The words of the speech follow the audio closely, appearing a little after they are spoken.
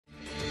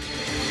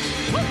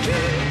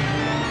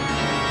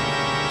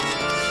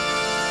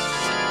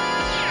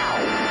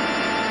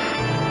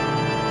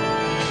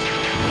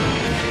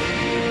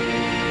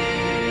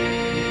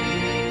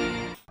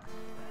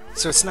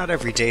So it's not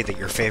every day that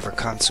your favourite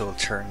console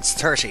turns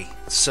 30.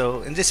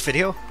 So in this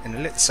video, in a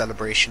little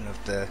celebration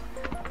of the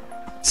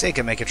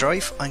SEGA Mega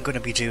Drive, I'm going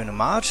to be doing a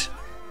mod.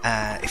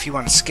 If you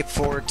want to skip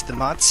forward to the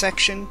mod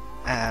section,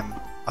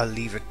 I'll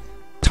leave a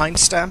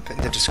timestamp in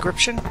the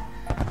description.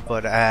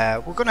 But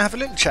we're going to have a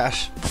little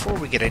chat before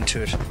we get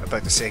into it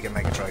about the SEGA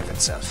Mega Drive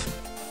itself.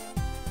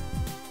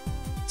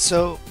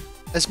 So,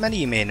 as many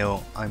of you may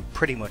know, I'm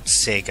pretty much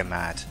Sega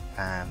mad.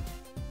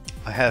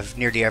 I have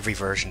nearly every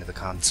version of the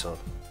console.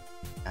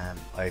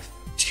 I have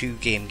 2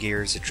 Game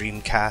Gears, a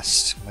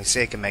Dreamcast, my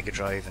Sega Mega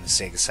Drive and a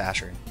Sega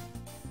Saturn.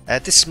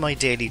 This is my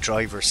daily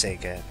driver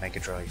Sega Mega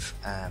Drive.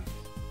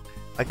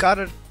 I got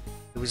it,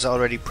 it was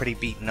already pretty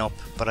beaten up,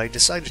 but I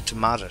decided to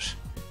mod it.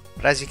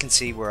 But as you can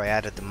see where I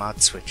added the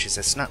mod switches,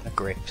 it's not in a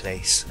great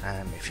place.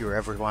 If you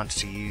ever wanted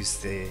to use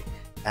the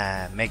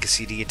Mega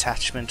CD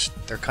attachment,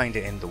 they're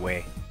kinda in the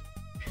way.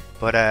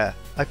 But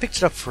I picked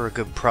it up for a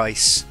good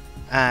price,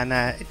 and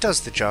it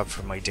does the job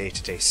for my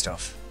day-to-day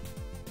stuff.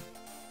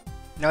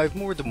 Now I have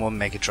more than one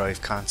Mega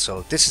Drive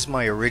console. This is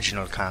my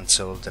original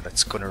console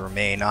that's going to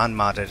remain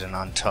unmodded and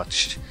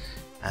untouched.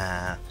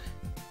 And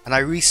I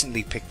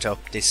recently picked up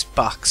this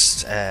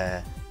boxed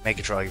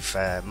Mega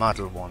Drive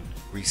Model 1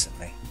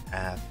 recently.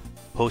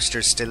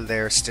 Poster's still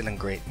there, still in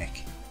great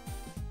nick.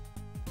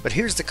 But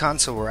here's the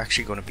console we're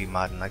actually going to be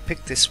modding. I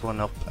picked this one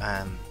up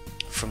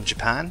from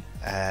Japan.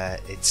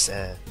 It's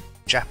a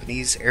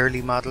Japanese,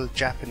 early model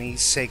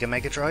Japanese Sega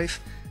Mega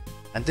Drive.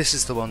 And this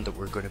is the one that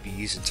we're going to be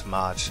using to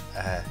mod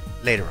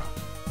later on.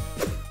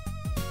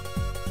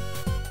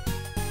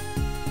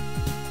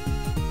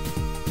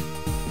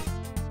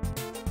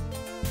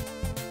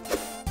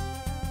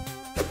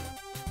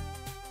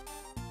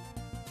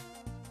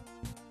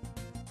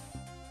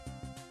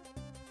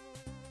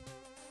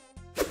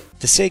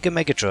 The Sega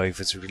Mega Drive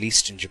was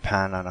released in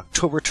Japan on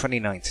October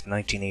 29th,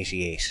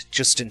 1988,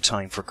 just in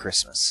time for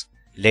Christmas.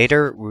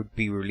 Later it would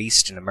be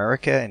released in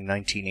America in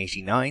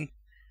 1989,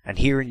 and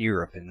here in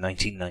Europe in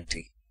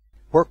 1990.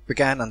 Work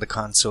began on the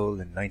console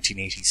in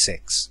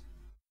 1986.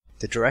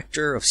 The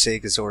director of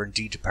Sega's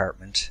R&D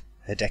department,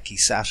 Hideki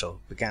Sato,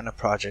 began a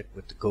project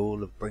with the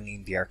goal of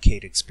bringing the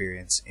arcade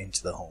experience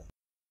into the home.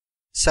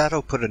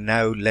 Sato put a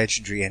now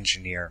legendary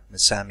engineer,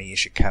 Masami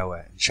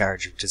Ishikawa, in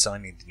charge of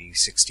designing the new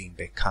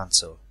 16-bit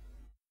console.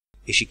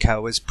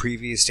 Ishikawa's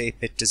previous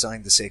 8-bit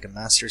design, the Sega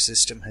Master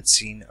System, had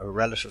seen a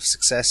relative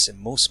success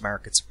in most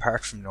markets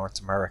apart from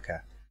North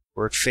America,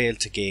 where it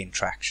failed to gain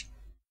traction.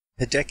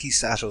 Hideki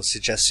Sato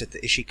suggested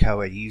that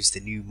Ishikawa use the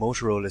new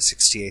Motorola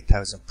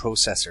 68000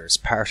 processor as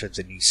part of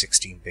the new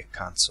 16-bit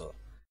console.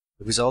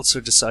 It was also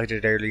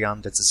decided early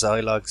on that the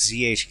Zilog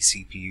Z80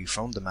 CPU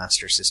from the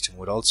Master System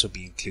would also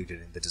be included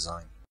in the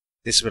design.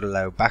 This would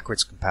allow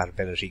backwards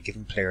compatibility,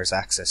 giving players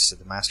access to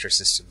the Master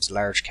System's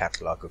large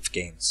catalogue of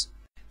games.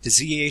 The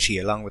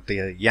Z80, along with the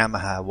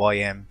Yamaha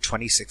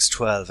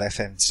YM2612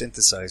 FM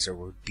synthesizer,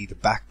 would be the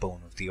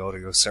backbone of the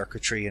audio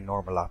circuitry in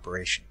normal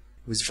operation.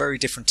 It was a very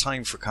different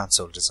time for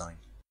console design.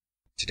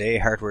 Today,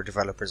 hardware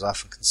developers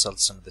often consult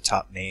some of the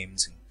top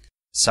names in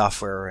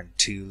software and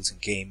tools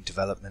and game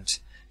development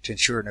to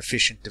ensure an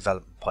efficient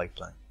development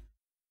pipeline.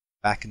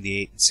 Back in the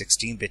 8 and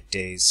 16-bit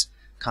days,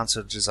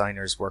 console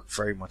designers worked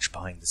very much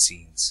behind the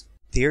scenes.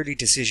 The early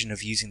decision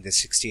of using the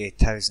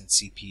 68000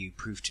 CPU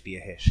proved to be a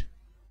hit.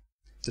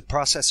 The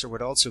processor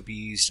would also be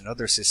used in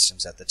other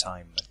systems at the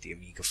time, like the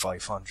Amiga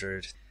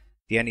 500,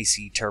 the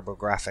NEC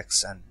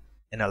TurboGrafx, and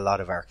in a lot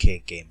of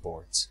arcade game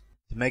boards.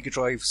 The Mega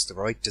Drive was the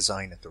right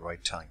design at the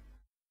right time.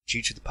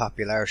 Due to the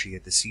popularity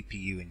of the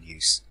CPU in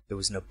use, there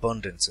was an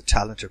abundance of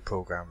talented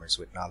programmers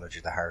with knowledge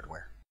of the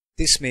hardware.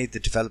 This made the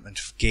development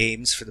of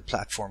games for the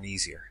platform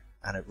easier,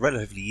 and it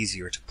relatively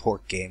easier to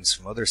port games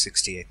from other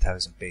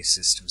 68000 based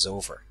systems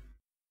over.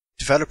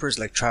 Developers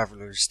like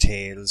Traveller's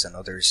Tales and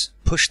others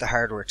pushed the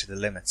hardware to the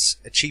limits,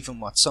 achieving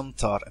what some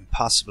thought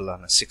impossible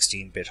on a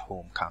 16-bit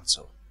home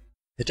console.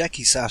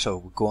 Hideki Sato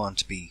would go on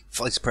to be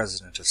Vice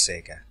President of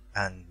Sega,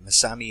 and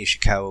Masami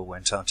Ishikawa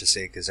went on to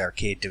Sega's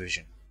arcade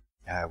division,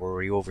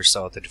 where he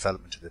oversaw the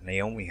development of the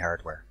Naomi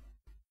hardware.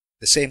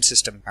 The same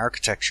system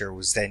architecture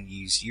was then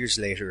used years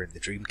later in the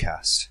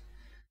Dreamcast.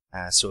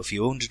 So if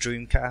you owned a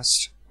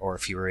Dreamcast, or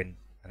if you were in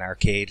an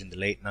arcade in the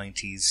late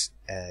 90s,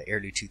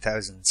 early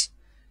 2000s,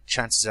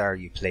 chances are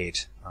you played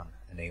on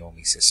a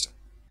Naomi system.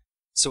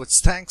 So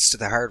it's thanks to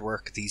the hard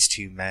work of these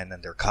two men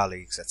and their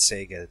colleagues at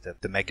Sega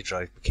that the Mega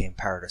Drive became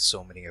part of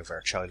so many of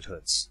our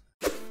childhoods.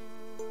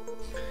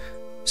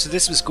 So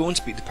this was going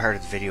to be the part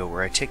of the video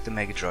where I take the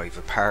Mega Drive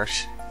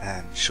apart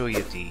and show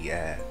you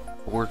the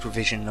board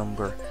revision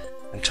number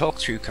and talk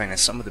through kind of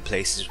some of the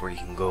places where you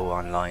can go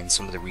online,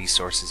 some of the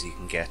resources you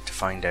can get to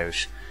find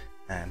out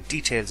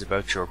details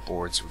about your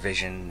board's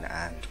revision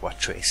and what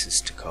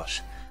traces to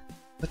cut.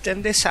 But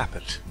then this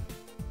happened.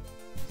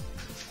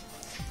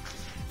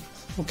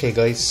 Okay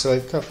guys, so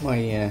I've got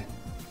my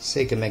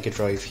Sega Mega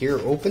Drive here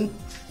open.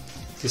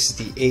 This is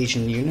the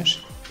Asian unit.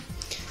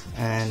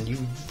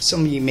 And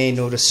some of you may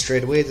notice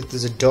straight away that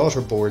there's a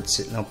daughter board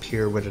sitting up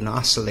here with an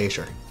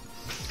oscillator.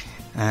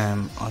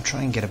 I'll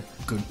try and get a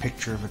good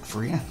picture of it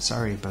for you.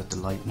 Sorry about the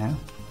light now.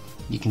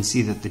 You can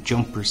see that the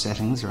jumper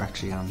settings are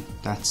actually on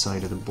that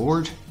side of the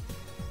board,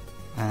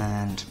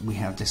 and we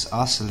have this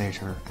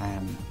oscillator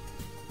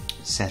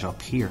set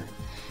up here.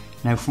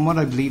 Now, from what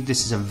I believe,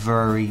 this is a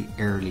very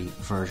early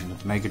version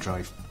of the Mega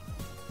Drive.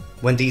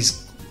 When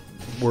these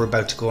were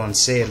about to go on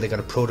sale, they got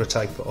a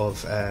prototype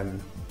of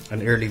an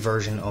early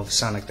version of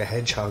Sonic the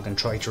Hedgehog and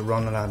tried to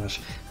run it on it,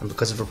 and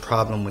because of a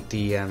problem with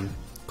the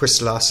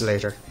crystal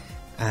oscillator,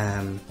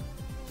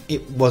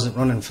 it wasn't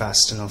running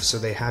fast enough, so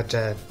they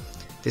had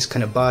this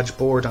kind of bodge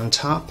board on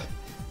top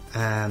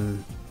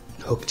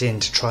hooked in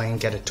to try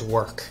and get it to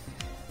work,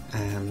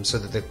 so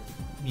that the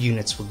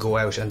units would go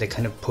out, and they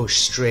kind of push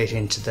straight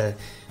into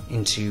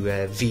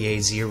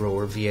VA0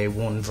 or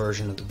VA1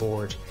 version of the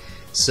board.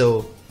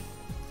 So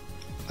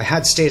I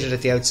had stated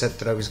at the outset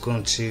that I was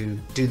going to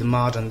do the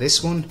mod on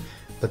this one,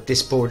 but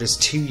this board is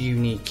too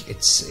unique.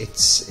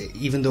 It's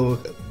even though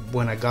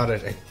when I got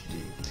it,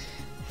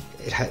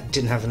 it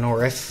didn't have an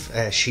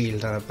RF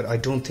shield on it, but I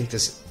don't think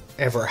this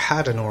ever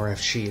had an RF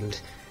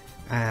shield.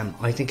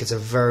 I think it's a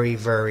very,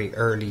 very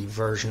early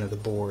version of the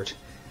board,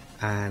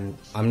 and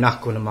I'm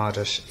not going to mod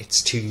it.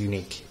 It's too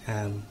unique.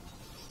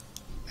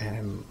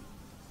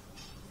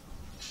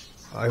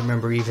 I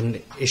remember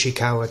even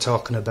Ishikawa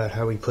talking about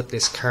how he put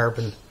this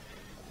carbon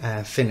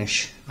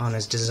finish on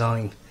his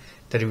design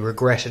that he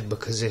regretted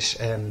because it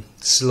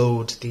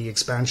slowed the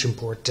expansion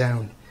port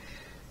down,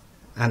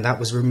 and that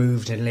was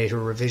removed in later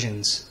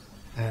revisions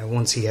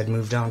once he had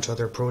moved on to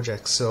other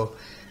projects. So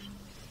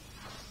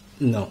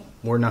no,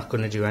 we're not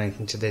going to do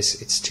anything to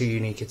this. It's too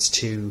unique. It's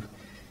too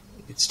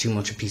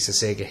much a piece of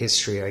Sega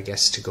history, I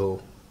guess, to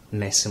go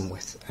messing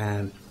with.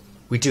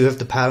 We do have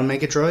the PAL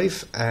Mega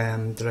Drive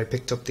that I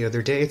picked up the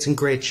other day. It's in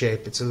great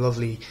shape. It's a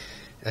lovely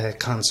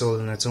console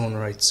in its own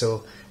right,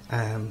 so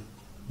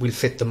we'll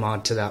fit the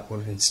mod to that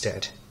one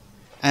instead.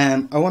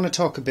 I want to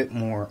talk a bit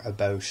more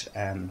about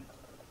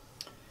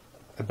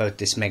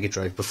this Mega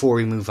Drive before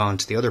we move on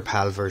to the other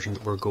PAL version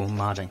that we're going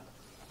modding.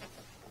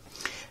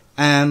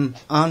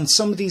 On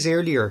some of these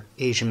earlier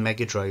Asian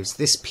Mega Drives,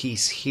 this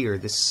piece here,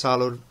 this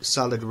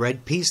solid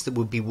red piece that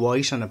would be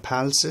white on a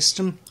PAL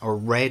system or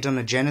red on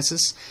a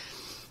Genesis,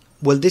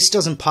 well, this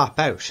doesn't pop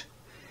out.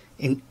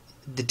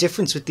 The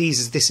difference with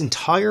these is this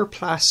entire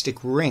plastic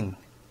ring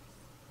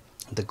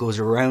that goes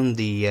around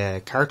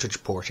the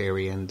cartridge port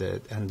area and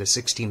the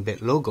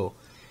 16-bit logo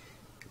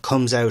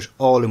comes out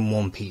all in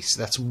one piece.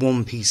 That's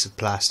one piece of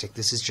plastic.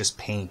 This is just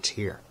paint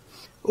here.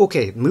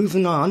 Okay,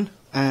 moving on.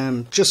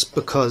 Just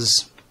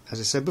because, as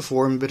I said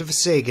before, I'm a bit of a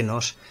Sega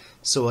nut,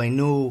 so I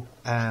know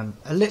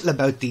a little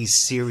about these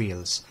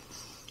serials.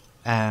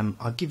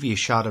 I'll give you a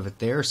shot of it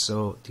there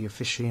so the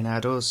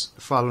aficionados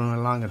following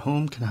along at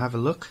home can have a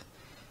look.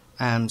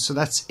 So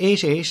that's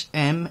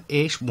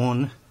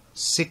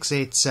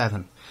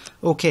 88M81687.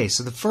 Okay,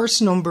 so the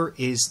first number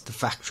is the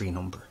factory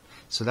number.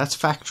 So that's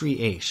factory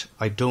 8.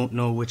 I don't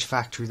know which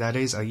factory that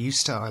is.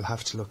 I'll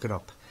have to look it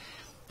up.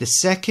 The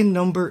second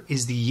number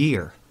is the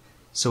year.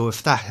 So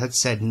if that had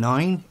said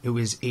 9, it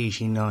was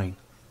 89.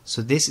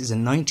 So this is a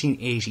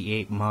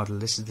 1988 model.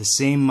 This is the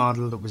same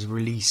model that was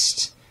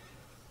released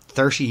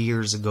 30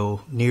 years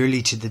ago,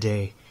 nearly to the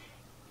day.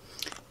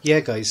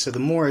 Yeah, guys, so the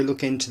more I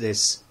look into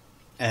this,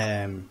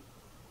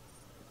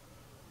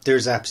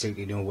 there's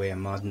absolutely no way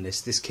I'm modding this.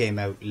 This came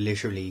out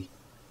literally,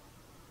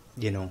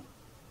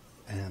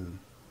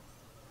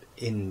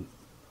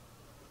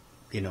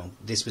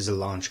 this was a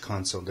launch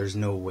console. There's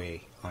no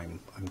way I'm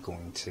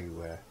going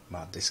to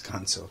mod this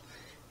console.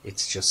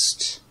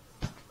 It's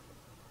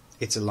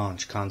a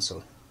launch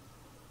console.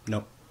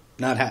 No,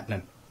 not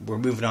happening. We're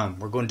moving on.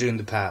 We're going to do in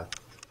the PAL.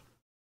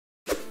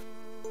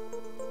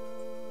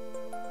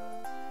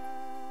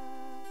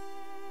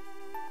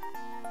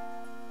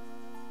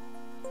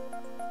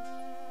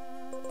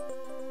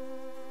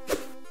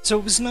 So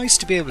it was nice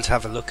to be able to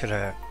have a look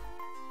at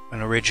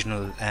an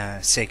original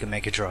Sega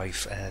Mega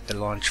Drive, the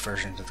launch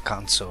version of the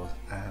console,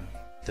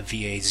 the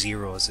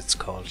VA0 as it's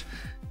called.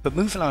 But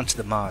moving on to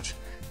the mod,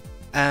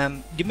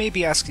 you may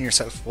be asking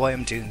yourself why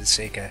I'm doing the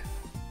Sega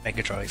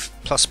Mega Drive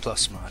Plus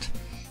Plus mod.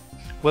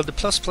 Well, the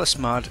Plus Plus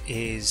mod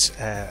is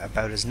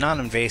about as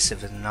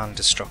non-invasive and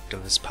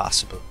non-destructive as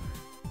possible.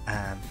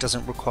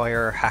 Doesn't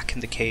require hacking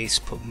the case,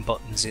 putting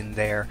buttons in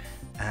there.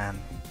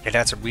 It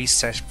adds a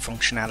reset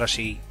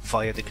functionality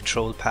via the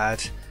control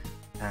pad.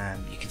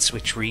 You can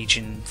switch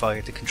region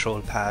via the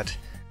control pad,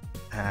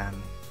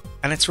 and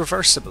it's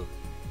reversible.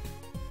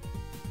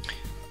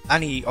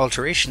 Any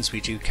alterations we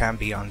do can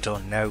be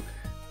undone. Now,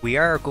 we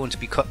are going to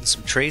be cutting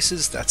some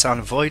traces, that's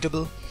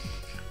unavoidable,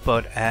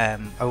 but I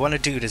want to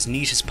do it as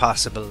neat as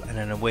possible and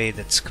in a way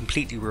that's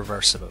completely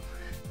reversible.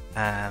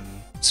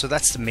 So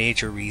that's the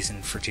major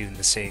reason for doing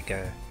the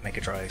Sega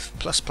Mega Drive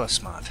Plus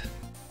Plus mod.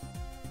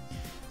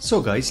 So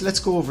guys,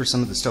 let's go over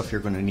some of the stuff you're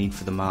going to need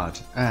for the mod.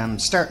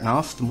 Starting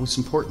off, the most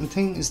important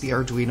thing is the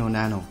Arduino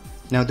Nano.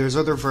 Now there's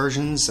other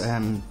versions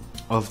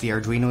of the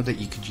Arduino that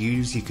you could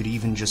use. You could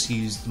even just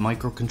use the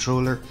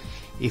microcontroller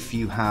if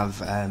you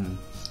have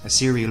a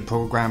serial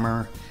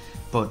programmer,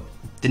 but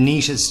the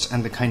neatest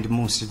and the kind of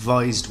most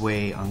advised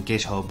way on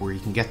GitHub where you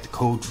can get the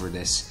code for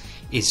this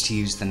is to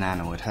use the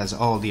Nano. It has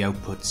all the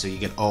outputs, so you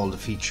get all the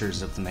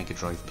features of the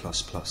MegaDrive++.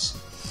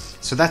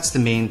 So that's the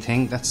main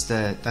thing, that's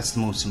the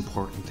most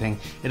important thing.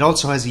 It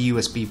also has a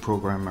USB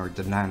programmer,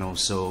 the Nano,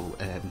 so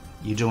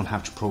you don't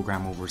have to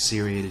program over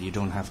serial, you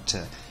don't have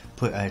to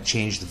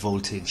change the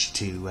voltage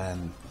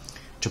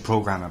to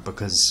program it,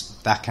 because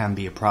that can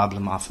be a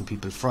problem. Often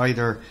people fry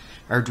their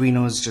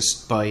Arduinos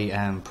just by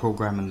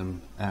programming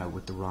them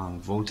with the wrong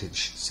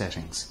voltage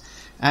settings.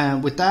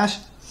 With that,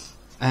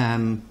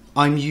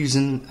 I'm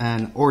using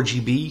an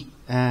RGB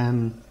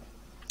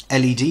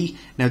LED.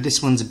 Now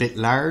this one's a bit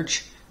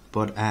large,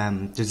 but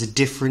there's a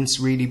difference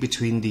really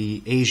between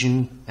the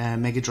Asian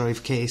Mega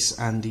Drive case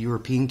and the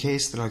European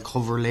case that I'll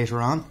cover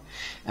later on.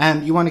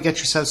 You want to get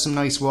yourself some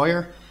nice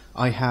wire.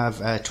 I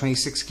have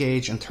 26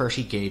 gauge and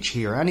 30 gauge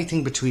here.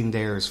 Anything between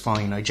there is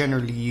fine. I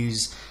generally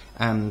use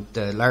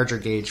the larger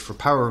gauge for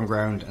power and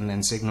ground, and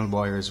then signal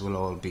wires will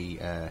all be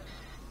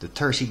the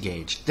 30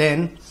 gauge.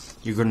 Then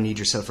you're going to need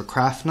yourself a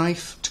craft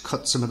knife to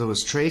cut some of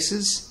those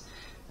traces.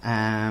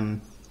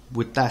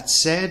 With that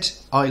said,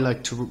 I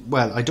like to,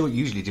 well, I don't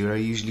usually do it, I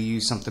usually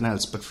use something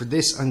else, but for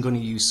this I'm going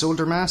to use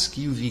solder mask,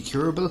 UV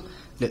curable,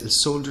 little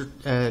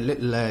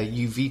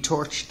UV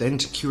torch, then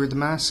to cure the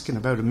mask in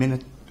about a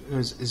minute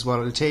is what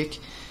it'll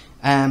take.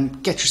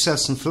 Get yourself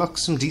some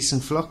flux, some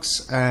decent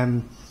flux,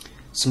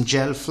 some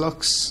gel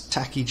flux,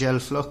 tacky gel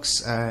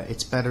flux.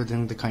 It's better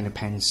than the kind of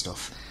pen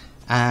stuff.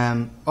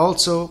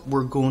 Also,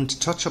 we're going to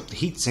touch up the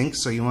heatsink,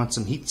 so you want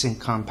some heatsink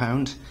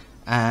compound.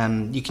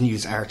 You can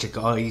use Arctic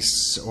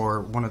Ice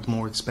or one of the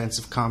more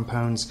expensive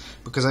compounds.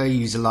 Because I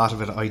use a lot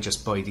of it, I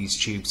just buy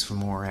these tubes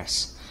from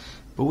ORS.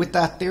 But with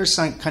that, there's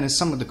kind of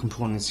some of the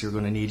components you're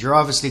going to need. You're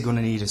obviously going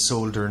to need a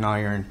solder and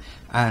iron,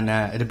 and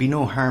it'd be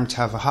no harm to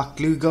have a hot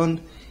glue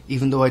gun,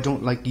 even though I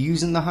don't like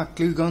using the hot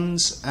glue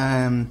guns.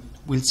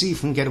 We'll see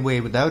if we can get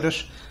away without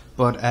it,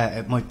 but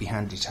it might be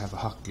handy to have a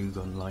hot glue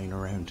gun lying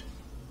around.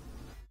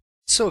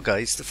 So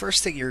guys, the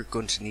first thing you're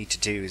going to need to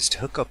do is to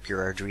hook up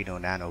your Arduino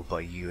Nano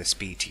by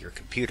USB to your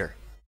computer.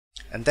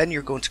 And then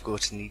you're going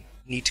to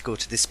need to go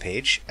to this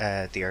page,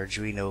 the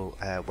Arduino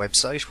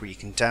website, where you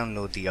can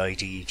download the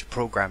IDE to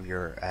program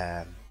your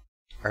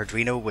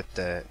Arduino with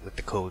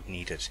the code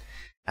needed.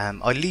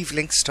 I'll leave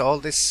links to all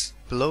this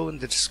below in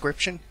the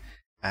description,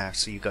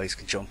 so you guys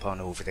can jump on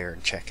over there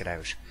and check it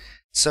out.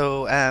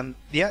 So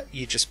yeah,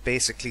 you just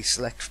basically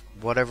select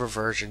whatever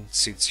version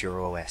suits your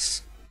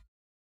OS.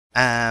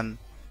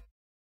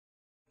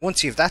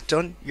 Once you have that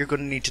done, you're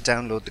going to need to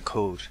download the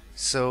code.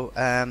 So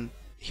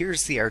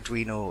here's the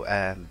Arduino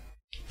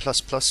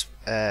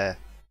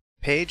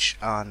page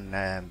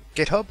on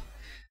GitHub,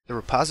 the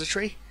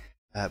repository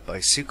by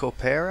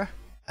SukkoPera,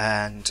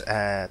 and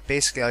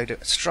basically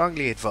I'd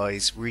strongly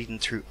advise reading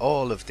through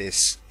all of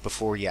this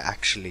before you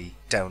actually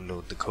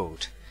download the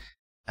code.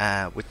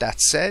 With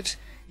that said,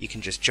 you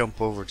can just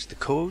jump over to the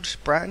code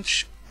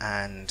branch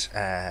and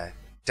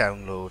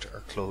download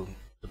or clone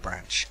the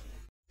branch.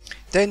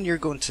 Then you're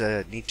going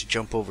to need to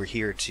jump over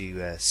here to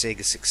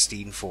SEGA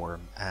 16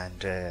 forum,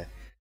 and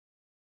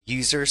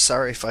user,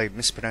 sorry if I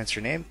mispronounce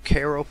your name,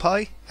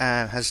 Keropi,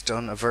 has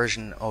done a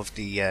version of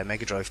the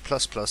MegaDrive++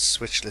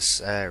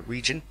 switchless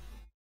region,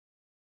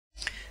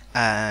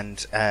 and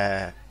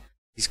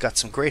he's got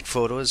some great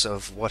photos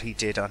of what he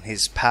did on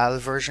his PAL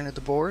version of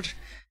the board.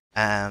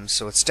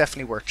 So it's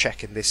definitely worth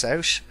checking this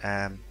out.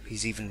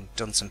 He's even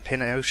done some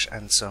pinout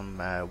and some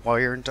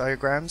wiring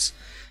diagrams.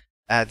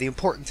 The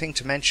important thing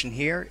to mention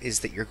here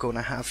is that you're going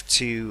to have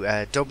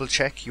to double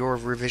check your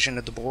revision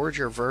of the board,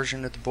 your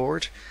version of the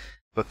board,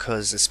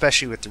 because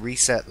especially with the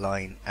reset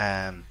line,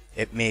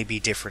 it may be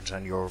different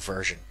on your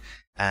version.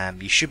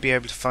 You should be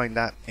able to find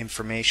that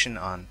information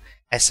on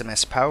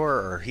SMS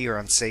Power or here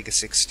on SEGA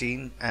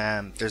 16.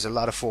 There's a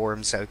lot of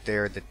forums out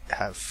there that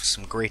have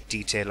some great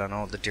detail on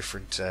all the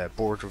different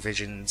board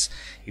revisions.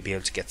 You'll be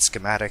able to get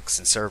schematics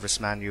and service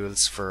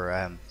manuals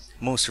for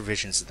most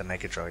revisions of the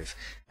Mega Drive.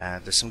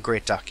 There's some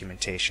great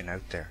documentation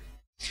out there.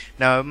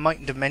 Now, I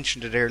mightn't have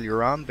mentioned it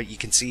earlier on, but you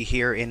can see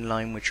here in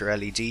line with your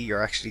LED,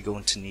 you're actually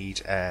going to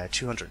need a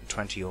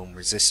 220 ohm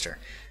resistor.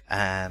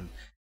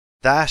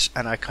 That,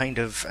 and I kind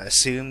of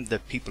assumed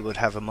that people would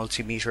have a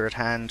multimeter at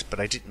hand, but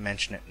I didn't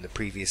mention it in the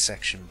previous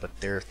section, but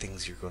there are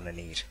things you're going to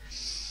need.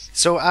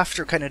 So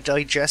after kind of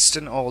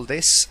digesting all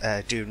this,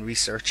 doing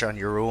research on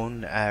your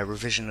own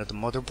revision of the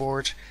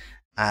motherboard,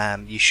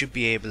 you should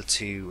be able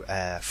to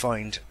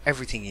find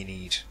everything you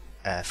need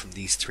from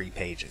these 3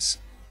 pages.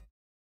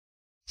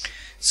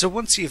 So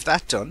once you have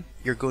that done,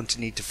 you're going to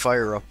need to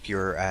fire up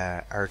your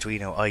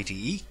Arduino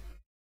IDE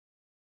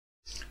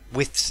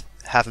with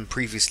having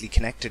previously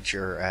connected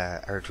your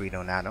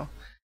Arduino Nano.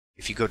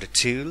 If you go to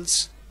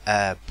Tools,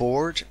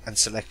 Board, and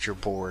select your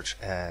board,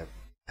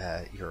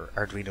 your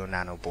Arduino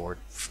Nano board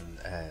from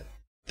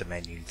the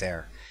menu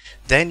there.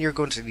 Then you're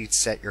going to need to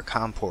set your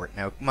COM port.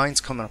 Now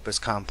mine's coming up as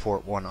COM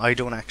port 1. I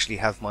don't actually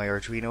have my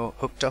Arduino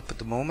hooked up at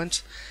the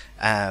moment.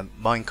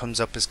 Mine comes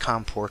up as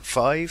COM port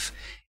 5.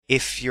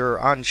 If you're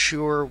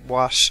unsure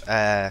what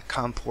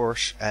COM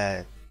port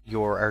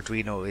your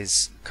Arduino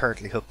is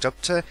currently hooked up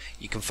to,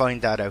 you can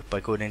find that out by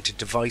going into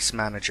Device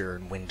Manager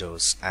in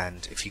Windows,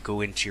 and if you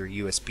go into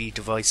your USB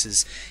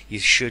devices,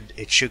 it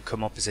should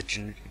come up as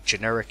a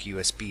generic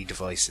USB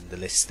device in the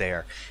list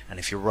there, and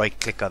if you right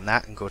click on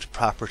that and go to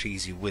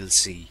Properties, you will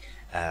see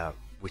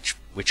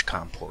which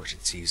COM port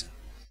it's using.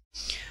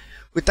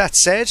 With that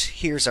said,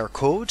 here's our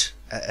code.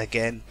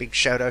 Again, big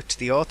shout out to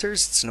the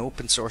authors. It's an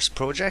open source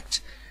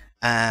project,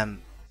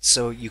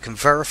 so you can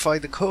verify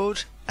the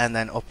code and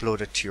then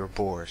upload it to your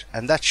board,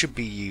 and that should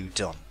be you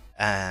done.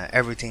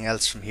 Everything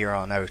else from here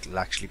on out will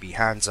actually be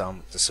hands-on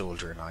with the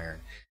soldering iron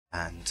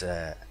and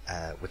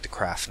with the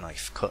craft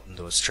knife, cutting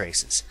those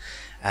traces.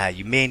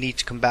 You may need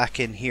to come back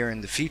in here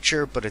in the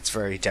future, but it's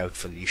very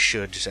doubtful. You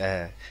should,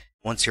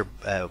 once your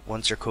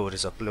code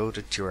is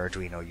uploaded to your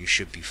Arduino, you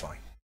should be fine.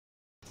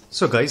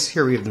 So guys,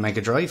 here we have the Mega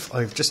Drive.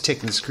 I've just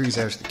taken the screws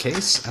out of the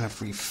case, and if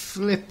we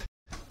flip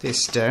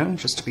this down,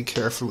 just to be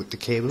careful with the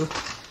cable,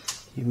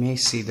 you may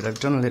see that I've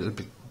done a little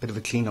bit of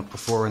a cleanup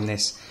before on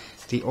this.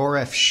 The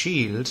RF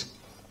shield,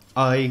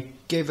 I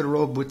gave it a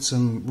rub with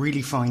some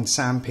really fine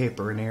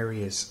sandpaper in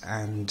areas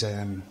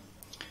and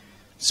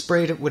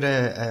sprayed it with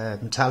a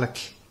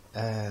metallic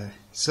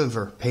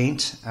silver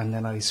paint, and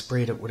then I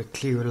sprayed it with a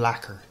clear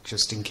lacquer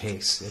just in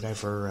case it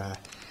ever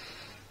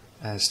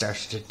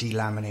started to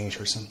delaminate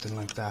or something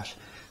like that.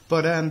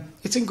 But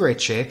it's in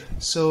great shape,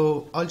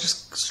 so I'll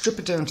just strip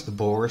it down to the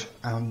board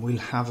and we'll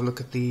have a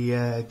look at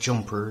the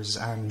jumpers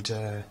and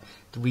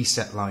the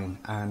reset line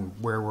and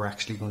where we're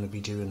actually going to be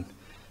doing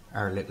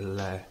our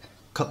little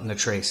cutting the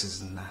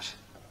traces and that.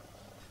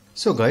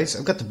 So guys,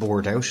 I've got the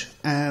board out.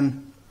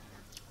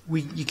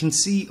 You can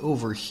see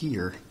over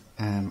here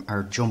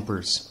our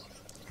jumpers.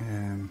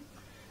 I'll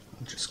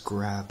just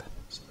grab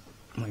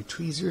my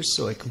tweezers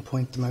so I can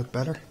point them out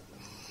better.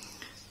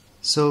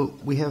 So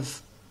we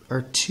have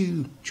our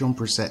two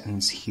jumper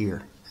settings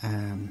here.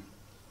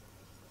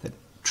 The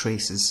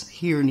traces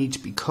here need to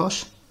be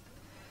cut,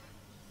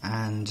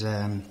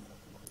 and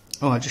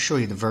I'll just show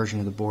you the version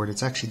of the board.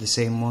 It's actually the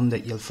same one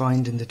that you'll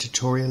find in the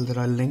tutorial that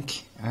I'll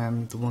link,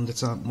 the one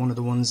that's on one of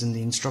the ones in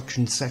the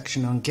instructions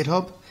section on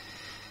GitHub.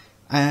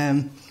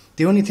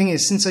 The only thing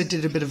is, since I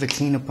did a bit of a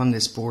cleanup on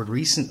this board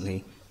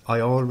recently,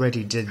 I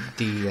already did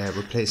the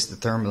replace the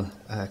thermal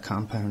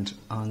compound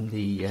on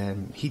the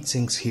heat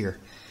sinks here.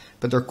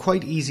 But they're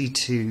quite easy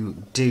to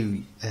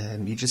do.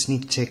 You just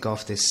need to take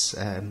off this.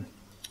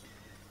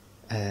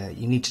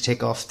 You need to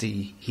take off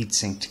the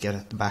heatsink to get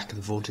at the back of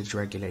the voltage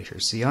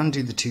regulator. So you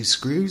undo the two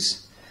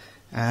screws,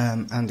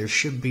 and there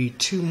should be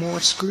two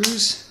more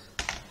screws.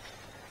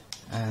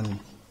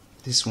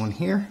 This one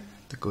here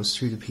that goes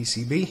through the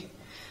PCB.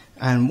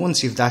 And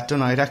once you've that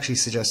done, I'd actually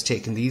suggest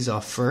taking these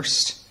off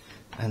first,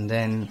 and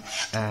then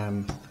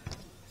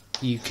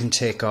you can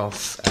take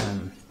off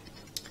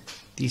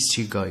these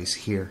two guys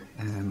here.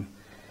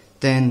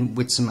 Then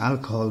with some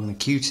alcohol and a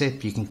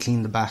Q-tip you can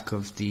clean the back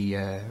of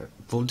the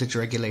voltage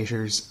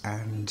regulators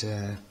and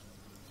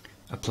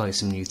apply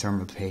some new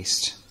thermal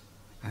paste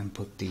and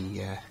put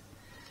the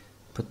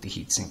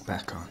heatsink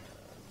back on.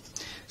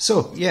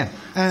 So yeah,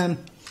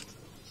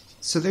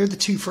 so they're the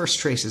two first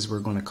traces we're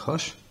going to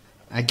cut.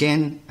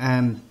 Again,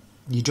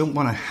 you don't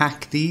want to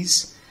hack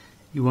these.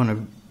 You want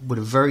to, with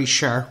a very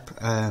sharp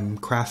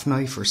craft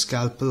knife or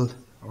scalpel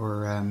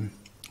or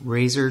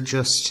razor,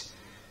 just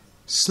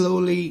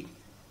slowly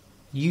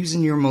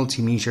using your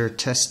multimeter,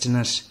 testing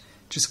it.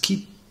 Just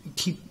keep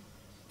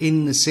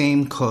in the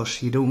same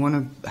cut. You don't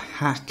want to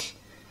hack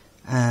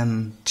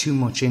too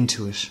much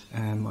into it.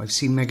 I've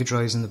seen Mega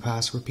Drives in the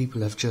past where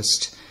people have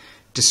just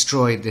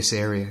destroyed this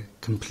area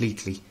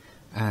completely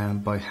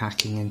by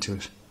hacking into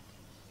it.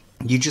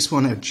 You just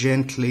want to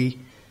gently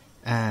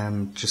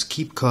just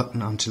keep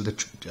cutting until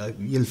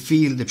you'll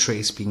feel the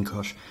trace being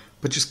cut,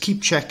 but just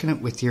keep checking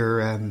it with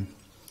your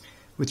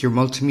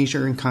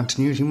multimeter in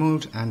continuity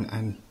mode,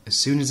 and as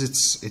soon as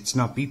it's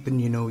not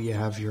beeping, you know you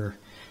have your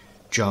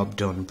job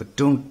done. But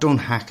don't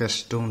hack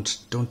it,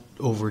 don't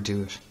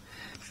overdo it.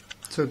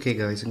 So okay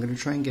guys, I'm going to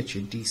try and get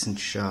you a decent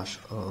shot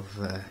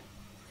of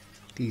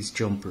these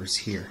jumpers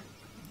here.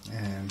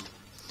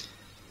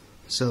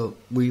 So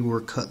we were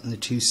cutting the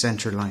two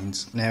center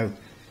lines. Now,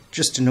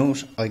 just to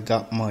note, I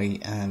got my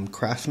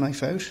craft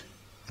knife out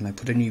and I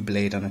put a new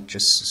blade on it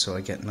just so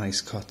I get nice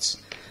cuts.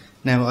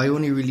 Now I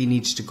only really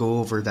need to go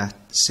over that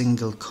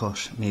single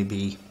cut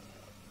maybe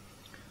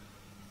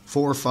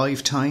 4 or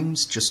 5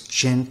 times, just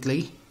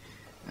gently.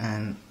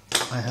 And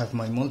I have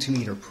my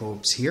multimeter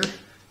probes here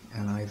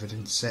and I have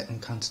it set in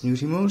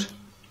continuity mode.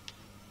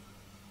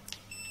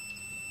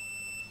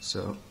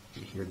 So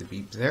you hear the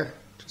beep there,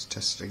 just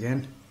test it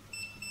again.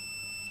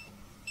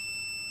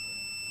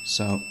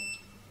 So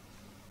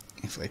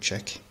if I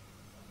check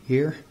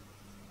here,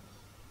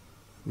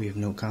 we have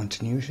no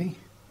continuity,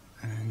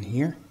 and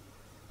here,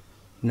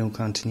 no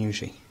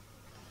continuity.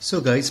 So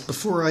guys,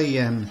 before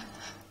I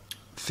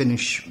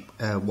finish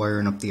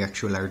wiring up the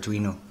actual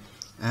Arduino,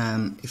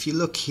 if you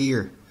look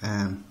here,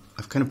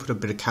 I've kind of put a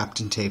bit of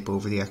Captain tape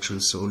over the actual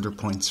solder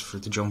points for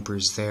the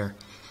jumpers there,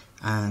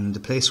 and the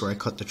place where I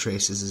cut the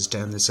traces is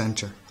down the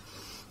center.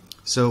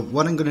 So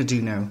what I'm going to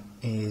do now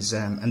is,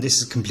 and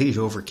this is complete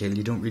overkill,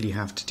 you don't really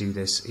have to do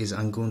this, is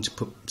I'm going to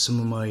put some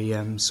of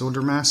my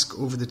solder mask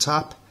over the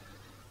top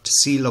to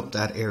seal up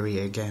that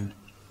area again.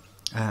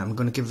 I'm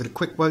going to give it a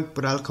quick wipe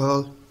with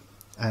alcohol,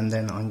 and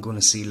then I'm going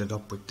to seal it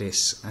up with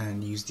this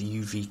and use the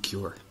UV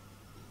cure.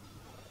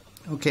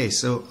 Okay,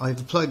 so I've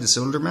applied the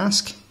solder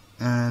mask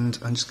and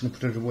I'm just going to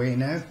put it away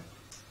now,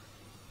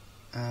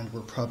 and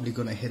we're probably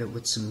going to hit it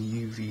with some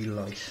UV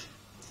light.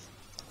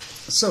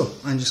 So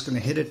I'm just going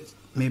to hit it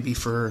maybe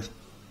for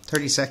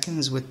 30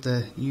 seconds with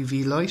the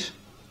UV light.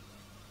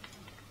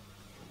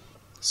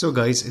 So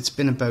guys, it's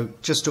been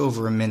about just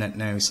over a minute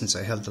now since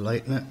I held the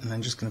light in it, and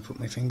I'm just going to put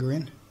my finger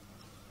in.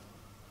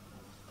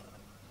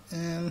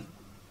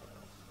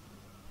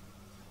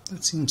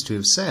 That seems to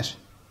have set.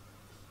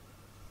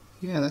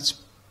 Yeah, that's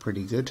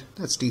pretty good.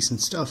 That's decent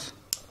stuff.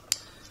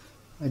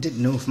 I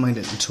didn't know if my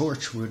little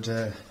torch would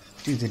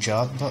do the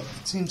job, but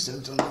it seems to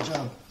have done the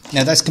job.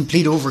 Now that's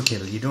complete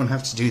overkill. You don't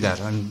have to do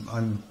that. I'm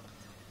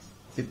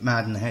a bit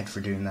mad in the head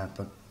for doing that,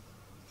 but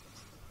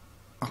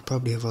I'll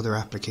probably have other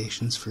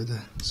applications for the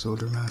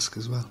solder mask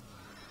as well.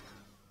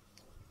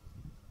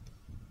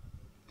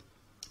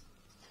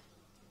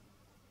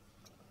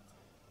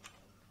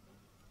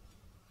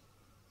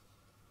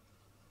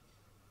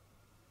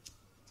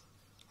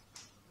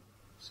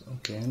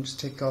 Okay, I'll just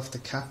take off the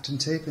Captain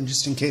tape, and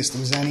just in case there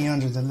was any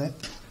under the lip,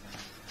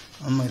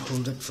 I might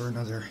hold it for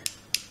another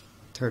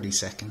 30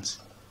 seconds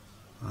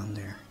on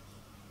there.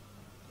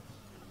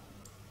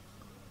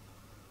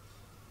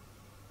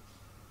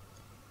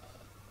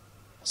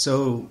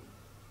 So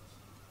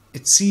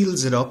it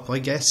seals it up, I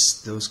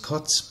guess, those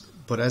cuts,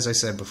 but as I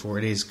said before,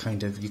 it is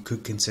kind of, you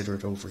could consider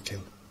it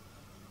overkill.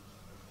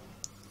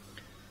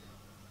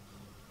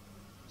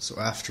 So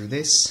after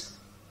this,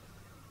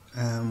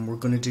 we're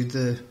going to do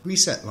the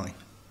reset line.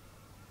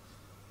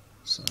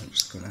 So I'm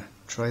just going to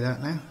try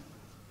that now.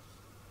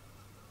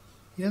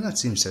 Yeah, that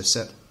seems to have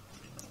set.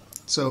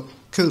 So,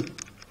 cool.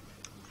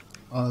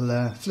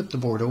 I'll flip the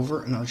board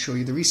over and I'll show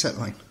you the reset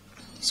line.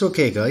 So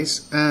okay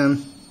guys,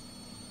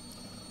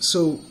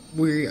 so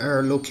we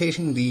are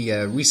locating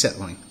the reset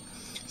line.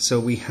 So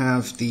we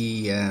have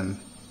the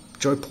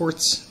joy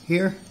ports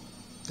here,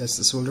 that's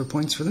the solder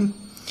points for them.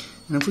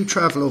 And if we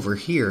travel over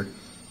here,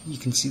 you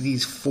can see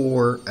these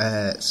four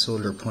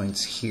solder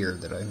points here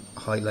that I'm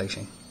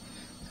highlighting.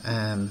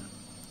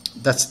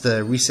 That's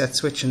the reset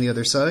switch on the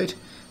other side,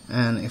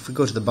 and if we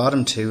go to the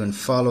bottom two and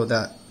follow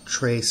that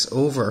trace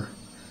over,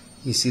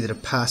 you see that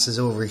it passes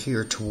over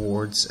here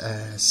towards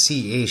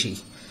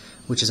C80,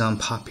 which is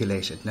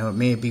unpopulated. Now it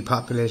may be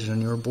populated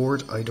on your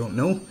board, I don't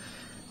know,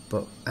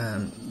 but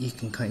you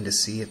can kind of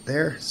see it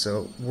there.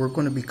 So we're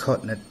going to be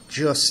cutting it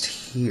just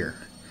here.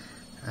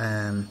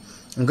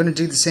 I'm going to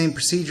do the same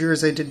procedure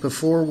as I did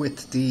before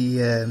with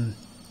the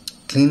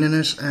cleaning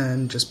it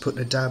and just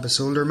putting a dab of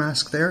solder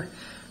mask there.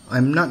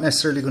 I'm not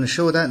necessarily going to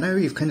show that now,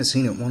 you've kind of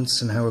seen it once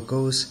and how it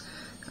goes.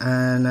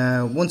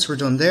 And once we're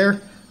done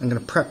there, I'm going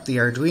to prep the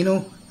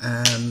Arduino.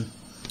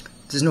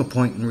 There's no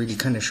point in really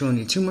kind of showing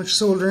you too much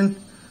soldering,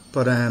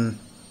 but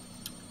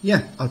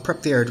yeah, I'll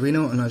prep the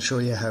Arduino and I'll show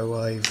you how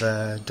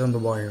I've done the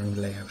wiring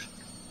layout.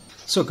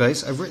 So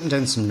guys, I've written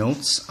down some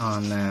notes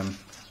on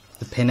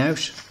the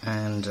pinout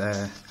and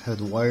how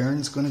the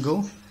wiring's going to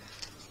go.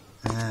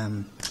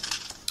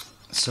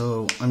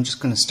 So I'm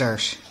just going to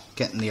start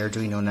getting the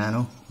Arduino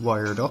Nano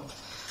wired up.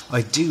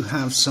 I do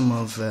have some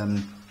of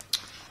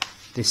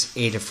this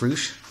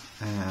Adafruit,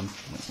 let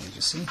me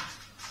just see,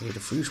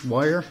 Adafruit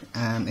wire.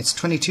 It's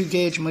 22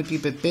 gauge, might be a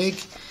bit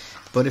big,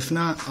 but if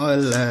not,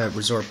 I'll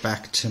resort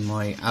back to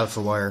my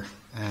Alpha wire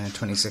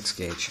 26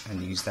 gauge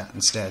and use that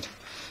instead.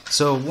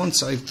 So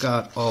once I've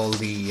got all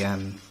the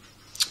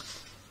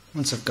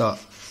is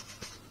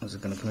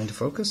it going to come into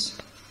focus?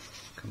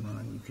 Come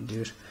on, you can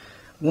do it.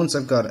 Once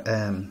I've got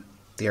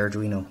the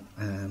Arduino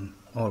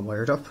all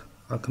wired up,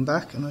 I'll come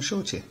back and I'll show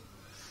it to you.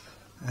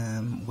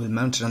 We'll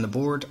mount it on the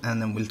board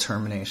and then we'll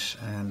terminate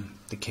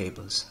the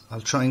cables.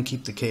 I'll try and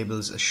keep the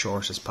cables as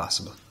short as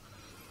possible.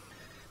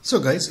 So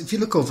guys, if you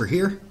look over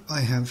here, I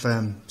have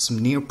some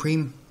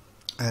neoprene,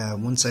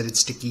 one-sided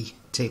sticky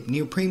tape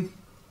neoprene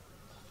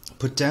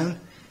put down,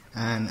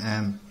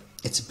 and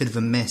it's a bit of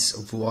a mess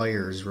of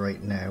wires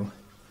right now,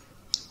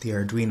 the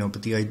Arduino,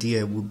 but the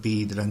idea would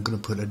be that I'm going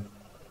to put a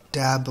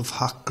dab of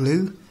hot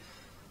glue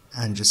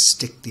and just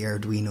stick the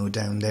Arduino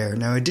down there.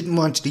 Now I didn't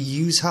want to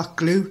use hot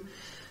glue,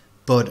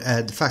 but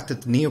the fact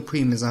that the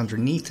neoprene is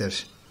underneath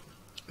it,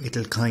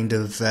 it'll kind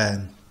of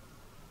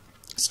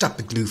stop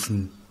the glue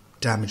from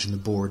damaging the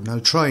board, and I'll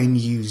try and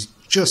use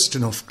just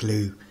enough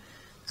glue.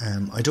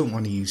 I don't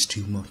want to use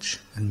too much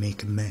and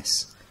make a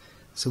mess,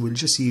 so we'll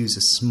just use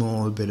a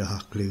small bit of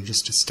hot glue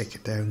just to stick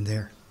it down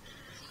there.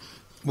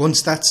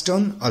 Once that's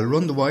done, I'll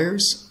run the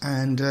wires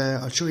and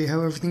I'll show you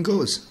how everything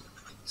goes.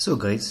 So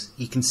guys,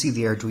 you can see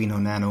the Arduino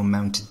Nano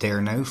mounted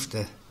there now for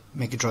the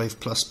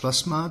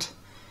MegaDrive mod.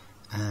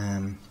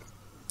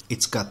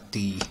 It's got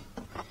the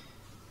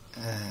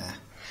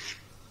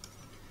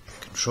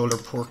controller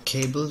port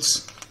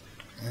cables,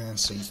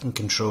 so you can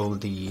control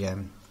the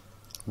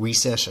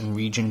reset and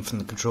region from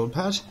the control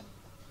pad,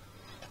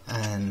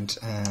 and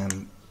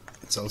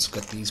it's also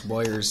got these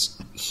wires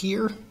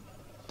here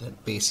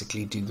that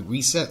basically do the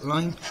reset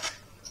line.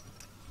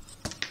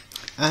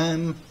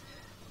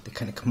 They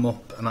kind of come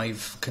up, and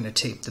I've kind of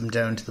taped them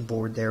down to the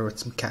board there with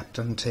some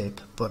Kapton tape.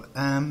 But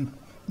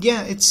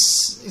yeah,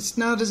 it's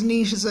not as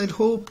neat as I'd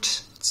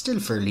hoped. It's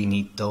still fairly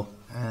neat though.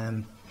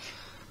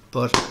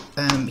 But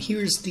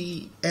here's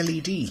the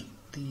LED,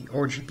 the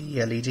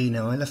RGB LED.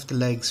 Now I left the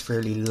legs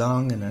fairly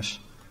long in it.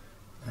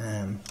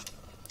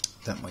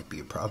 That might be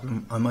a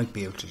problem. I might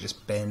be able to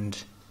just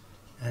bend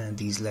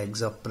these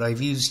legs up, but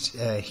I've used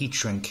heat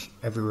shrink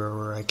everywhere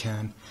where I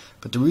can.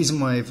 But the reason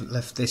why I've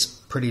left this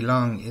pretty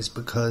long is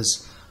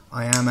because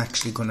I am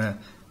actually going to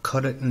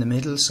cut it in the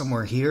middle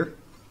somewhere here,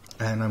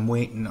 and I'm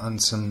waiting on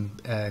some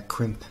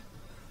crimp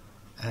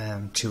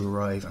to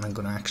arrive, and I'm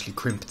going to actually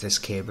crimp this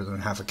cable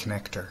and have a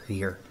connector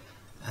here,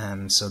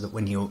 so that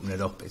when you open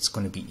it up it's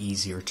going to be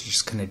easier to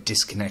just kind of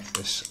disconnect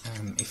it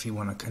if you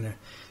want to kind of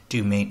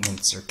do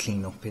maintenance or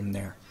clean up in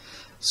there.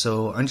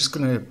 So I'm just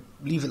going to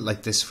leave it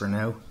like this for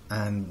now,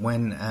 and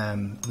when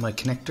my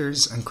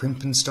connectors and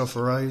crimping stuff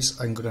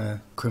arrives, I'm going to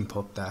crimp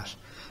up that.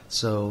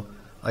 So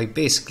I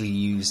basically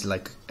use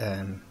like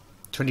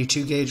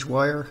 22 gauge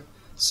wire,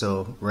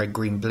 so red,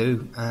 green,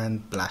 blue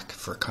and black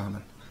for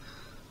common.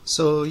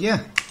 So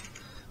yeah,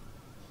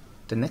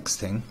 the next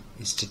thing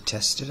is to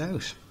test it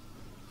out.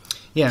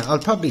 Yeah, I'll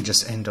probably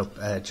just end up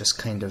just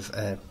kind of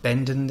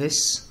bending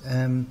this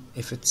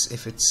if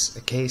it's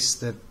a case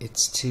that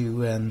it's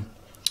too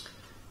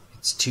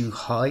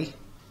high.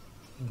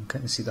 You can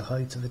kind of see the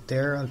height of it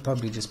there. I'll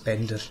probably just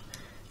bend it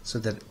so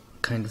that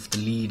kind of the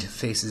lead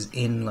faces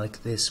in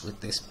like this with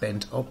this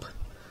bent up.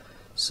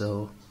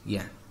 So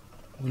yeah,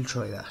 we'll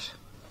try that.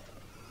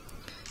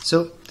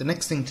 So the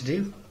next thing to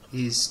do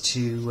is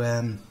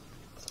to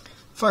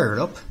fire it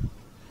up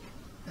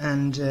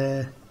and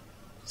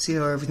see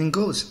how everything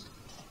goes.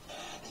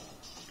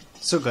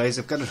 So guys,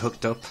 I've got it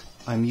hooked up.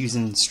 I'm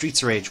using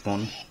Streets of Rage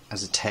 1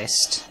 as a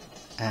test.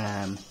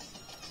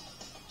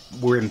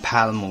 We're in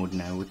PAL mode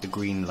now with the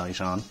green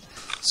light on.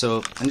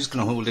 So I'm just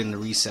going to hold in the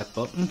reset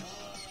button.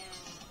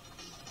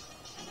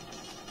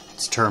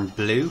 It's turned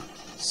blue,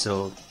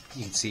 so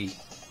you can see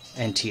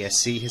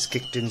NTSC has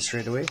kicked in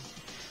straight away.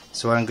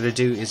 So what I'm going to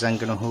do is I'm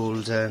going to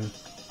hold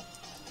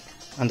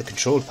on the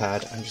control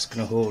pad, I'm just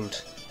going to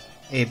hold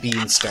A, B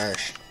and start.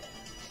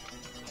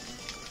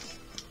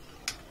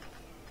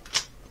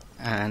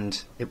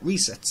 And it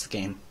resets the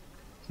game,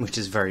 which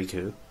is very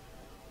cool.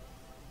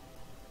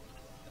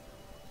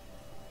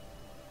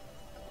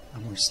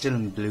 And we're still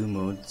in blue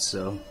mode,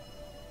 so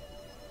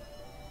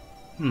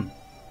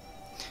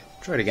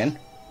try it again.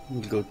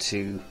 We'll go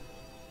to,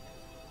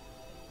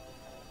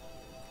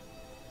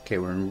 okay,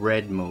 we're in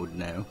red mode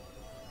now.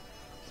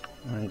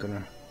 I'm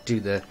gonna do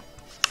the,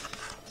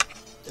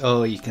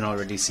 oh, you can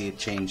already see it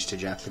change to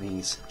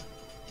Japanese.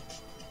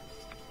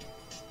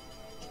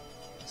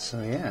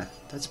 So yeah,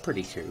 that's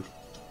pretty cool.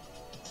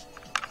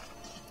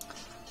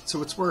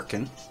 So it's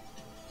working.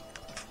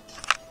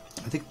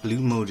 I think blue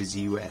mode is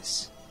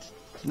US.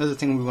 Another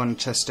thing we want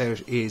to test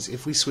out is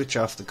if we switch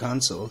off the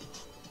console,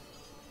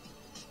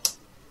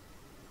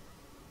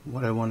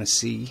 what I want to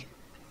see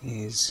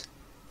is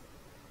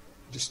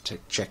just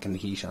checking the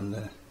heat on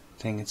the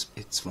thing.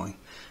 It's fine.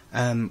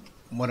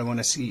 What I want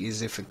to see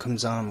is if it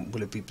comes on,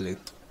 will it be blue?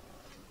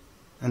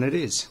 And it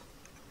is.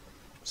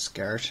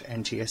 SCART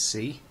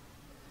NTSC.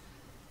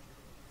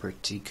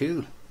 Pretty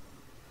cool.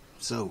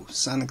 So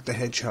Sonic the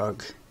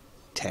Hedgehog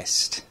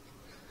test.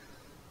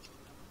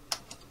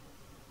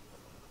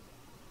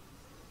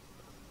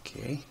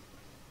 Okay,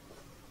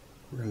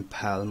 we're in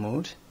PAL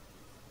mode.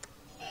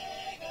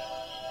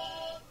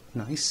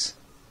 Nice.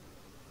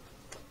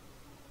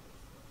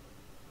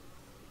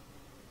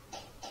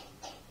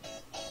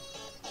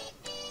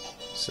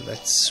 So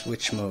let's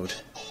switch mode.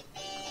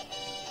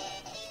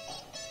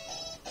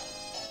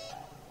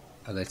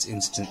 Oh, that's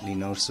instantly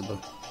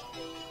noticeable.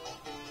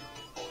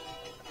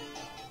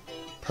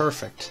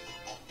 Perfect.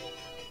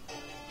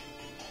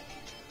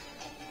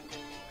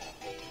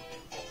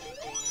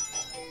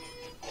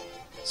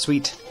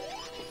 Sweet.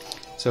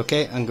 So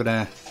okay, I'm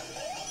gonna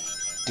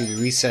do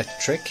the reset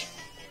trick.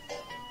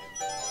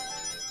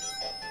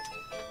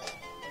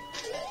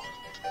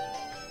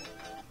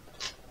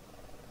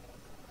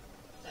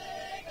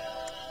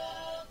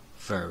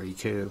 Very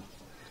cool.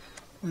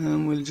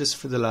 And we'll just,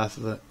 for the laugh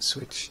of it,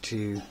 switch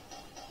to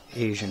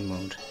Asian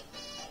mode.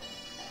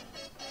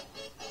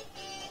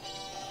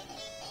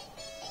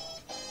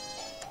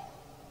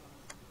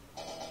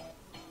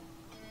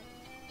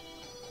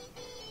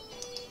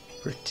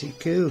 Pretty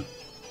cool.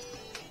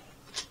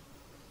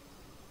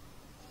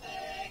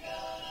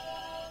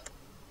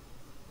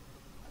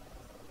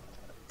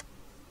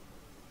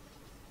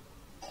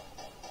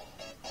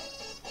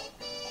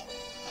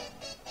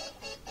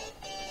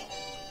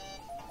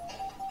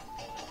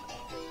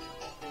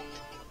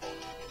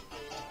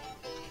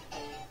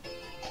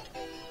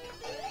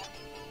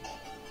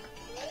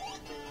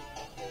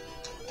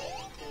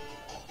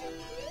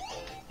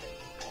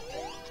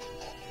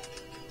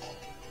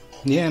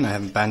 Yeah, and I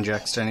haven't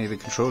banjaxed any of the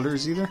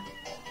controllers either.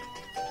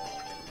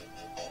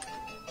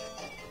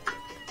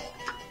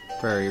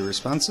 Very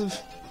responsive.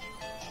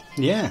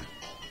 Yeah.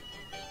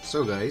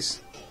 So guys,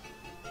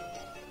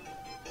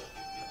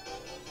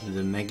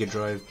 the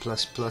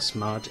MegaDrive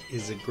mod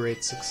is a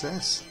great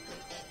success.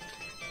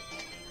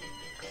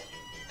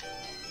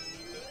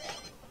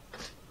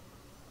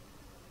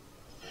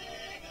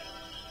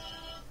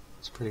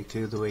 It's pretty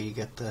cool the way you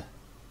get the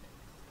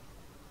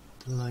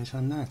light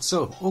on that.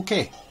 So,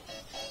 okay.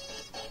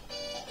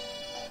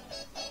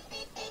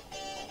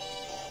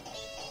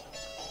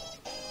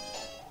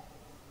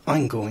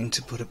 I'm going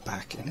to put it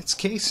back in its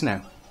case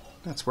now.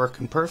 That's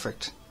working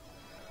perfect.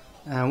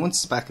 Once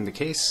it's back in the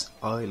case,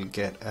 I'll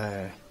get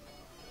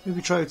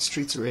maybe try out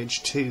Streets of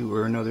Rage 2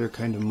 or another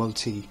kind of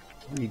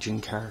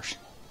multi-region cart.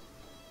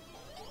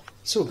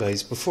 So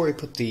guys, before I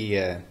put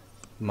the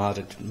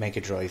modded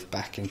Mega Drive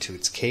back into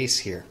its case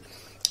here,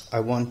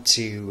 I want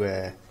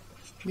to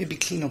maybe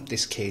clean up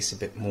this case a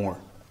bit more.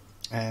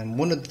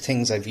 One of the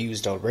things I've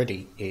used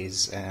already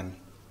is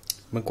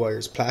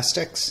Maguire's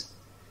Plastics.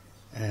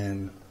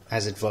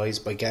 As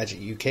advised by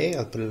Gadget UK,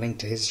 I'll put a link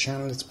to his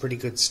channel. It's pretty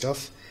good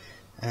stuff.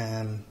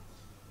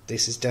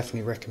 This is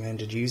definitely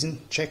recommended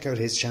using. Check out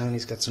his channel,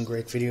 he's got some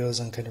great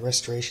videos on kind of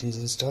restorations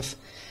and stuff.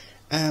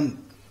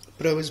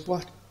 But I was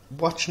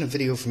watching a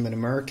video from an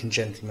American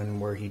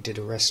gentleman where he did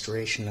a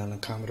restoration on a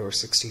Commodore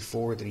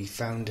 64 that he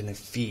found in a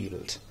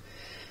field.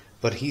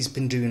 But he's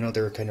been doing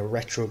other kind of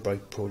retro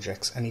bike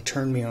projects, and he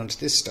turned me on to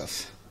this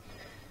stuff.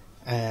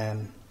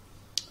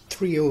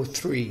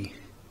 303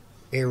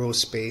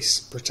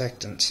 aerospace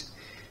protectant,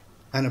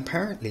 and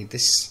apparently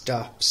this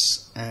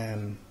stops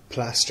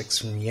plastics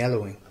from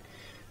yellowing,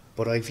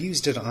 but I've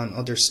used it on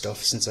other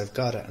stuff since I've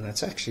got it, and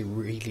it's actually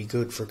really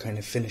good for kind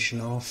of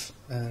finishing off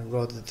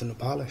rather than a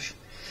polish.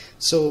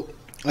 So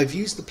I've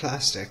used the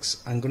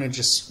plastics. I'm going to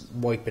just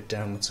wipe it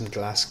down with some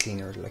glass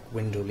cleaner like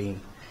window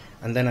lean,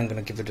 and then I'm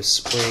going to give it a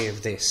spray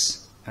of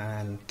this,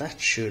 and that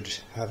should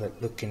have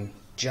it looking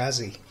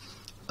jazzy.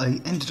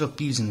 I ended up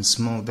using a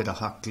small bit of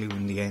hot glue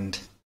in the end.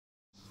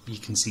 You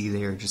can see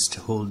there, just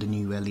to hold the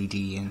new LED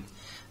in.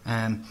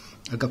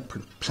 I've got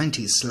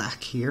plenty of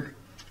slack here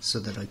so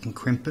that I can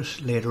crimp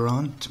it later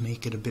on to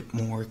make it a bit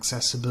more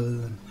accessible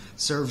and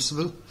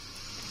serviceable.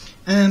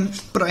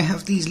 But I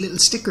have these little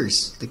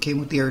stickers that came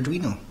with the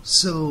Arduino,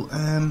 so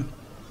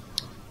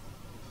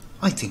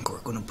I think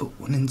we're going to put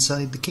one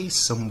inside the case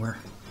somewhere.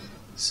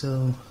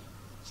 So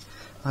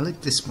I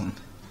like this one,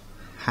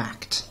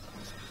 hacked,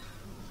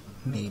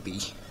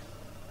 maybe,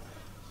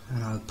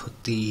 and I'll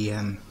put the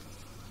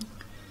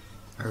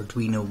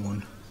Arduino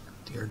one,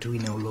 the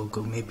Arduino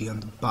logo, maybe on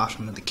the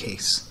bottom of the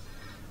case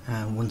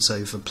once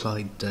I've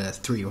applied the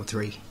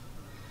 303.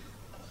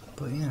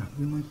 But yeah,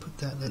 we might put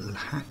that little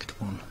hacked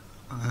one.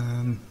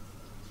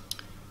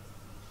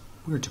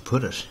 Where to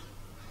put it?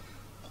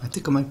 I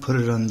think I might put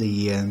it on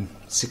the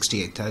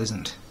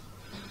 68,000.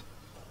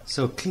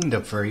 So cleaned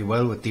up very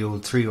well with the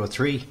old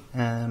 303.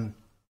 Don't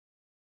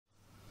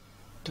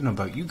know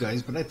about you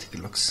guys, but I think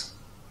it looks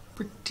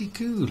pretty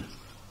cool.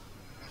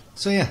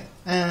 So yeah,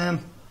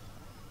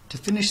 to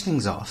finish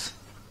things off,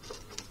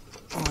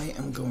 I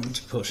am going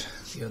to put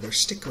the other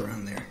sticker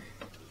on there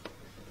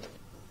in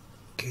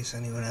case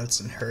anyone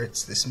else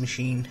inherits this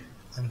machine.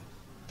 I'm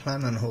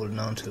planning on holding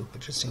on to it,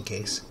 but just in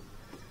case.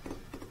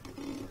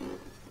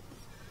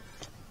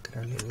 Got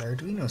our little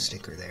Arduino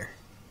sticker there,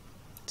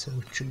 so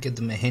it should give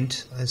them a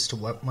hint as to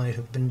what might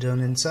have been done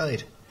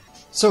inside.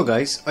 So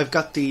guys, I've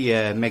got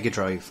the Mega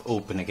Drive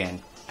open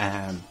again.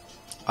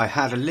 I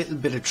had a little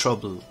bit of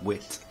trouble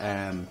with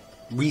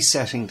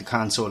resetting the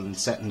console and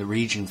setting the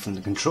region from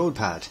the control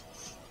pad.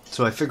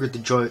 So I figured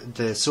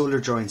the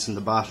solder joints in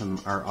the bottom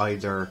are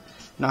either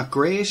not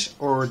great,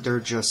 or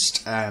they're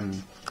just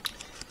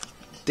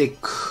they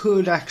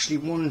could actually,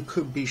 one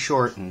could be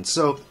shortened.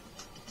 So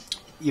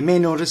you may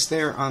notice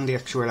there on the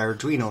actual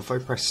Arduino, if I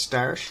press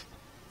start,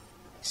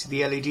 see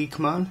the LED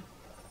come on?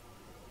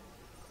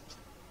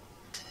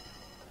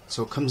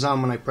 So it comes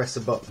on when I press the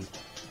button.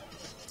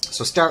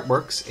 So start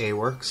works, A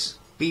works,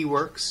 B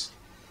works,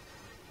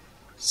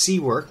 C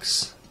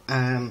works,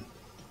 I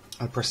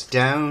press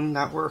down,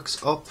 that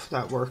works, up,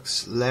 that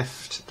works,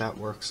 left, that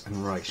works,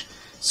 and right.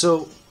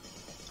 So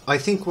I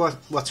think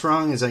what's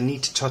wrong is I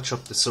need to touch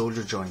up the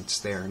solder joints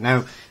there.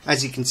 Now,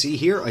 as you can see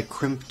here, I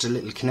crimped a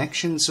little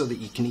connection so that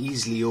you can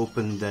easily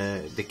open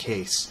the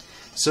case.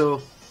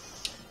 So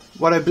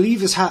what I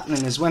believe is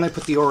happening is when I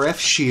put the RF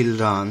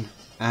shield on,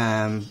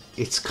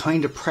 it's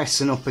kind of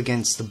pressing up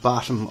against the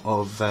bottom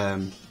of,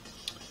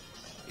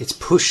 it's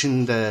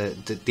pushing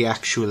the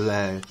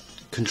actual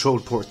control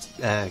port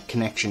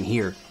connection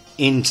here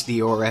into the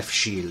RF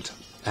shield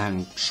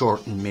and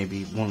shorten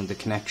maybe one of the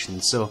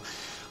connections. So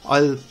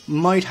I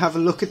might have a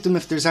look at them.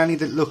 If there's any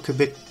that look a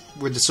bit,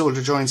 where the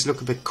solder joints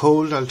look a bit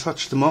cold, I'll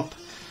touch them up,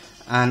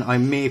 and I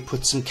may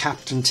put some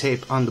Kapton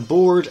tape on the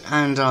board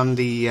and on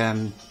the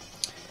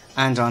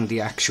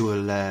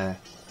actual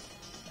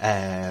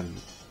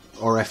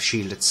RF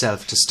shield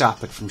itself to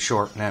stop it from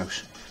shorting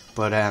out.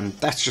 But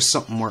that's just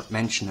something worth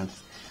mentioning.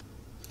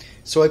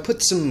 So I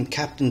put some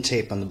Captain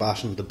tape on the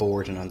bottom of the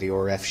board and on the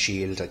RF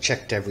shield. I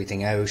checked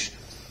everything out.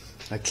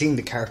 I cleaned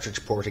the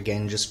cartridge port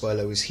again just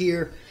while I was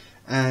here,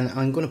 and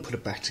I'm going to put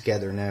it back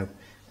together now.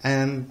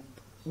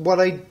 What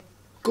I'm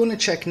going to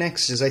check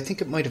next is, I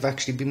think it might have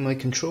actually been my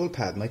control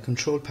pad. My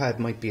control pad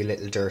might be a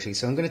little dirty,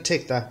 so I'm going to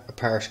take that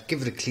apart,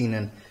 give it a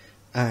cleaning,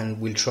 and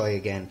we'll try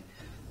again.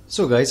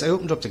 So guys, I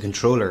opened up the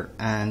controller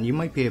and you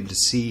might be able to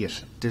see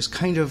it. There's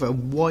kind of a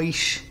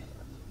white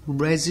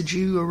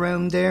residue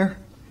around there.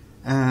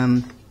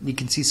 You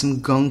can see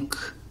some gunk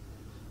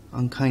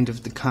on kind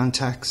of the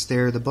contacts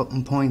there, the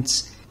button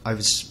points. I have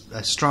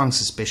a strong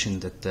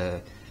suspicion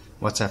that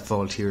what's at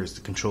fault here is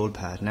the control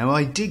pad. Now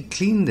I did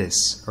clean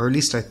this, or at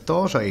least I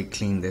thought I had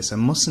cleaned this. I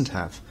mustn't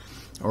have.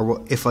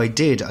 Or if I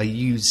did, I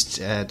used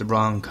the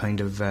wrong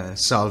kind of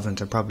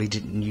solvent. I probably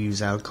didn't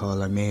use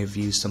alcohol, I may have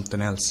used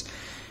something else.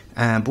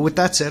 But with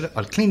that said,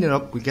 I'll clean it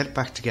up, we'll get it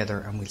back together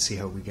and we'll see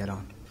how we get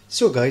on.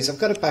 So guys, I've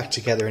got it back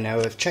together now.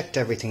 I've checked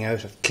everything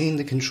out. I've cleaned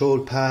the control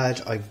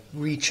pad, I've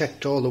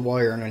rechecked all the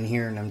wiring on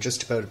here, and I'm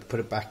just about to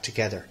put it back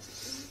together.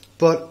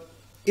 But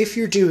if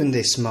you're doing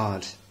this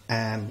mod,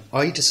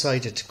 I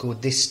decided to go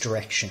this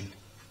direction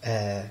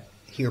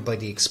here by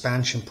the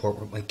expansion port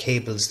with my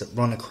cables that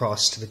run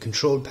across to the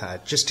control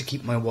pad, just to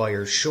keep my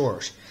wires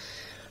short.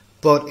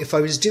 But if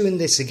I was doing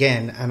this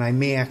again, and I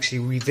may actually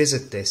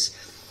revisit this,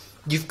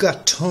 you've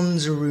got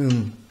tons of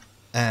room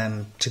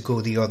to go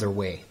the other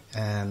way.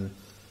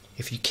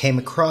 If you came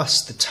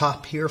across the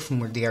top here from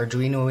where the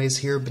Arduino is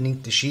here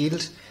beneath the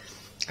shield,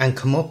 and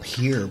come up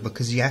here,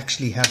 because you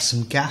actually have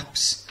some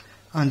gaps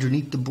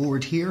underneath the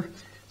board here,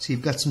 so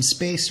you've got some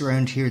space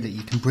around here that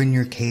you can bring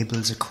your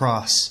cables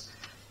across.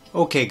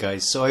 Okay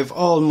guys, so I've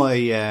all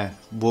my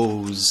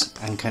woes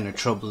and kind of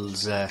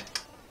troubles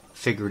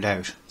figured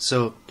out.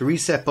 So the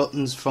reset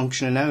button's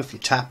functioning now. If you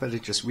tap it,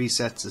 it just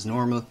resets as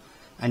normal,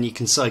 and you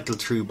can cycle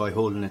through by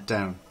holding it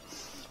down.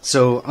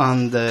 So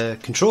on the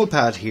control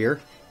pad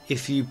here,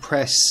 if you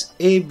press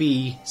A,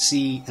 B,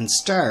 C and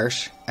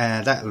start,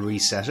 that'll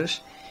reset it.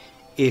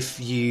 If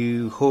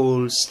you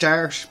hold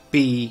start,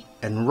 B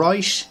and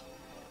right,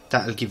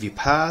 that'll give you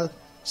PAL.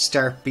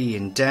 Start B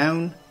and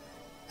down,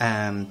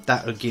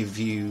 that'll give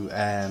you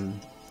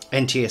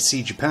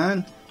NTSC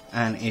Japan.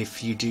 And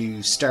if you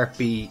do start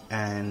B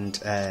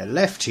and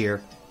left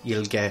here,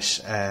 you'll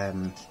get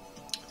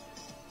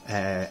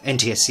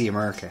NTSC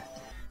America.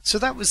 So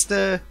that was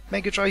the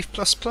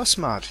MegaDrive++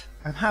 mod.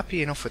 I'm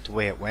happy enough with the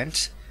way it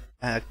went.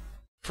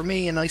 For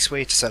me, a nice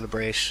way to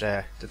celebrate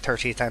the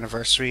 30th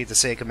anniversary of the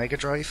SEGA Mega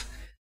Drive.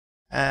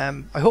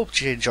 I hope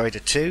you enjoyed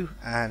it too,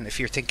 and if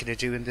you're thinking of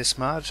doing this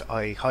mod,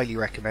 I highly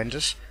recommend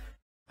it.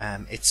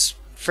 It's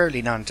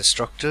fairly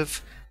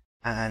non-destructive,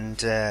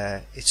 and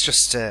it's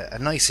just a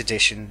nice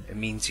addition. It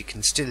means you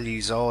can still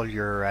use all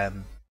your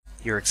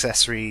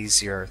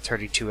accessories, your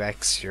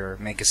 32X, your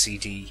Mega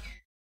CD,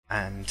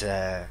 and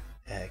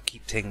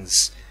keep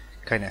things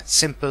kind of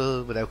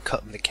simple without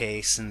cutting the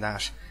case and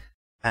that.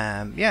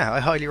 Yeah, I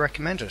highly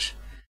recommend it.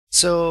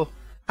 So,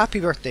 happy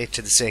birthday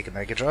to the SEGA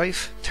Mega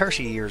Drive,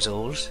 30 years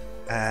old.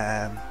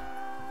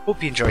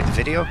 Hope you enjoyed the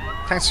video.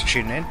 Thanks for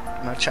tuning in,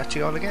 and I'll chat to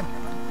you all again.